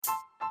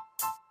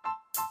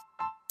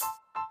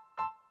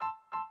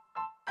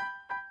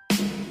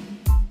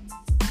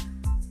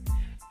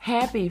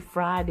Happy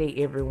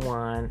Friday,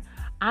 everyone.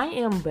 I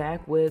am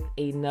back with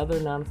another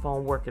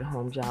non-phone work at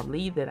home job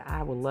lead that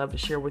I would love to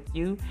share with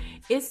you.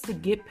 It's to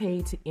get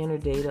paid to enter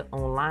data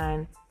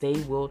online. They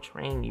will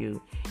train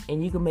you,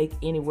 and you can make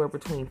anywhere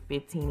between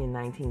 $15 and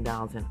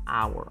 $19 an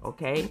hour,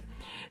 okay?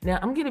 Now,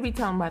 I'm going to be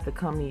talking about the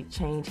company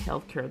Change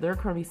Healthcare. They're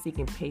currently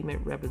seeking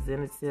payment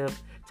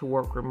representative to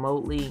work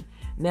remotely.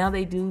 Now,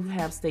 they do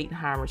have state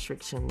hiring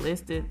restriction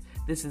listed.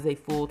 This is a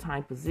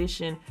full-time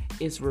position.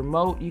 It's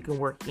remote. You can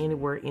work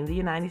anywhere in the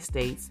United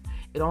States.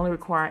 It only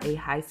requires a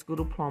high school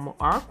diploma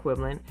or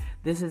equivalent.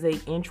 This is an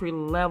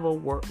entry-level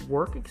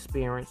work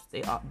experience.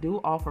 They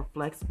do offer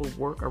flexible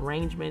work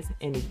arrangements,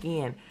 and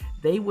again,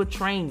 they will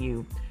train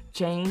you.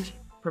 Change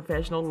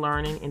professional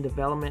learning and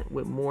development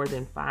with more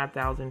than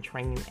 5,000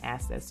 training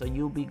assets. So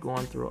you'll be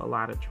going through a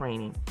lot of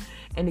training.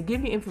 And to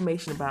give you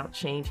information about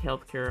Change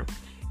Healthcare,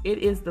 it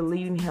is the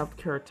leading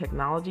healthcare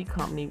technology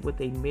company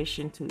with a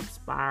mission to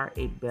inspire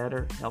a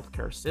better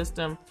healthcare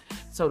system.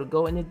 So to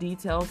go into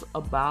details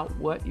about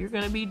what you're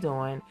going to be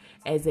doing,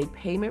 as a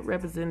payment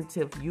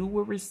representative, you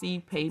will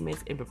receive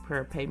payments and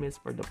prepare payments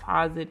for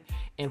deposit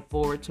and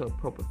forward to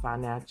appropriate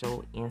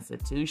financial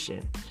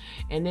institution.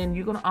 And then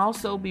you're going to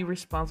also be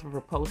responsible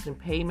for posting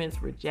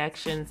payments,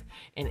 rejections,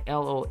 and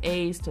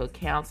LOAs to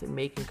accounts and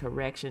making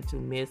correction to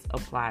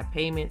misapplied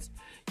payments.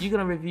 You're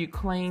going to review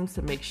claims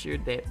to make sure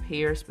that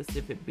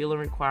payer-specific billing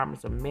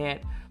requirements are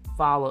met,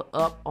 follow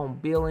up on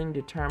billing,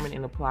 determine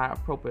and apply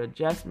appropriate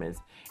adjustments,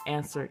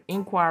 answer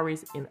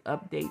inquiries, and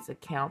updates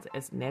accounts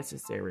as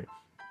necessary.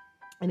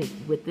 And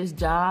with this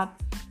job,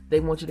 they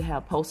want you to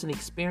have posting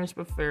experience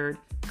preferred,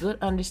 good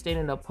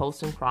understanding of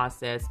posting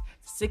process,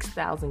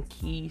 6,000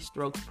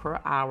 keystrokes per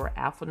hour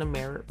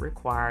alphanumeric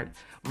required,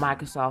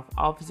 Microsoft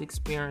Office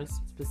experience,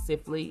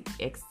 specifically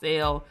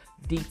Excel,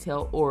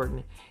 detail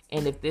ordering.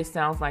 And if this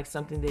sounds like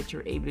something that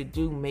you're able to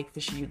do, make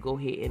sure you go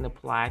ahead and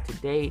apply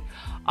today.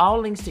 All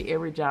links to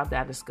every job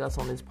that I discuss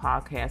on this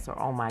podcast are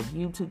on my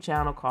YouTube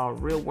channel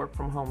called Real Work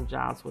From Home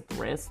Jobs with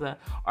Theresa,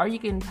 or you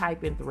can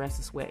type in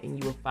Theresa Sweat and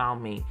you will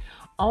find me.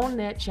 On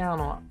that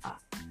channel,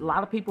 a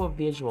lot of people are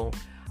visual.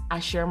 I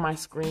share my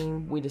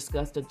screen. We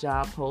discuss the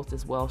job post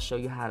as well, show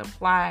you how to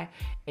apply,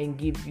 and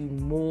give you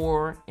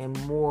more and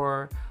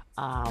more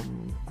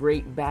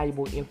great,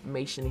 valuable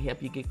information to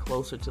help you get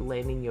closer to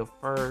landing your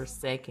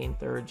first, second,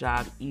 third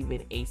job,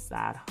 even a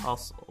side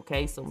hustle.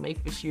 Okay, so make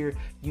sure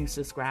you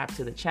subscribe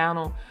to the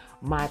channel.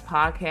 My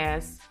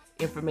podcast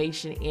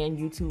information and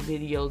YouTube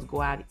videos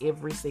go out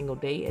every single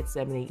day at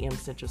 7 a.m.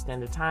 Central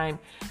Standard Time.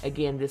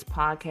 Again, this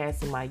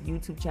podcast and my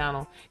YouTube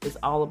channel is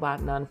all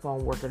about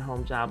non-phone work at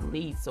home job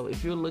leads. So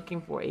if you're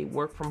looking for a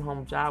work from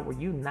home job where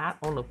you're not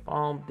on the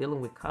phone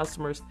dealing with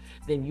customers,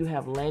 then you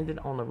have landed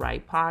on the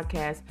right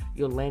podcast.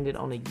 You're landed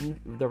on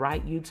the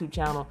right YouTube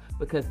channel,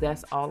 because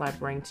that's all I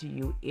bring to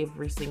you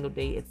every single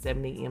day at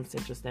 7 a.m.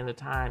 Central Standard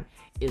Time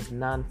is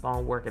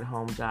non-phone work at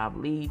home job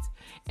leads.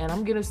 And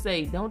I'm going to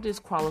say, don't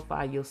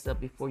disqualify yourself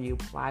before you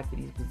apply for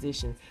these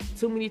positions.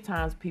 Too many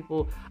times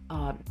people,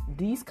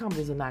 these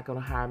companies are not going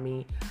to hire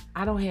me.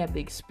 I don't have the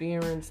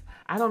experience.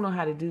 I don't know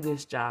how to do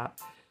this job.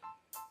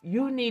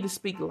 You need to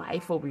speak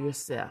life over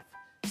yourself.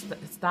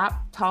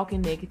 Stop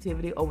talking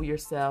negativity over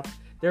yourself.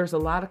 There's a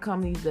lot of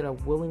companies that are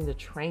willing to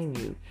train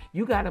you.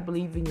 You got to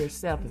believe in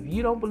yourself. If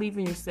you don't believe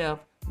in yourself,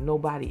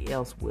 nobody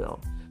else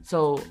will.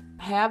 So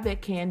have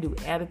that can-do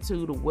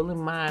attitude, a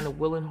willing mind, a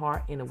willing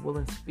heart, and a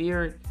willing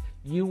spirit.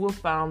 You will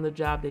find the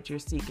job that you're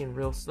seeking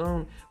real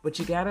soon. But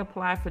you got to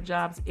apply for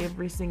jobs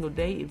every single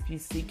day if you're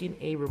seeking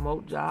a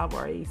remote job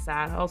or a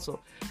side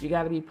hustle. You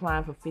got to be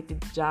applying for 50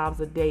 jobs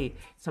a day,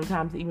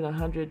 sometimes even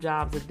 100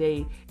 jobs a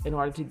day, in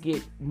order to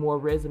get more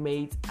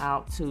resumes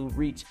out to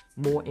reach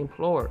more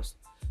employers.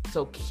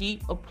 So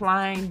keep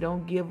applying.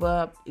 Don't give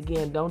up.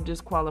 Again, don't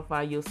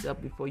disqualify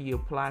yourself before you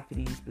apply for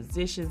these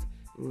positions.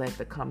 Let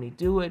the company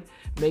do it.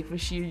 Make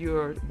sure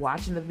you're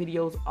watching the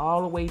videos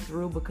all the way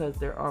through, because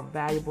there are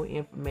valuable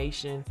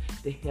information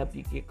to help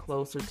you get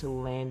closer to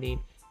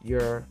landing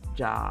your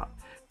job.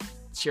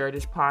 Share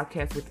this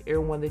podcast with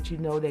everyone that you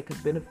know that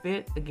could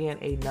benefit. Again,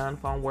 a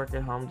non-phone work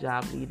at home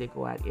job lead that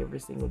go out every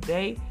single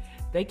day.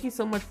 Thank you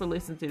so much for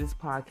listening to this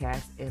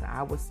podcast, and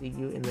I will see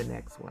you in the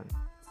next one.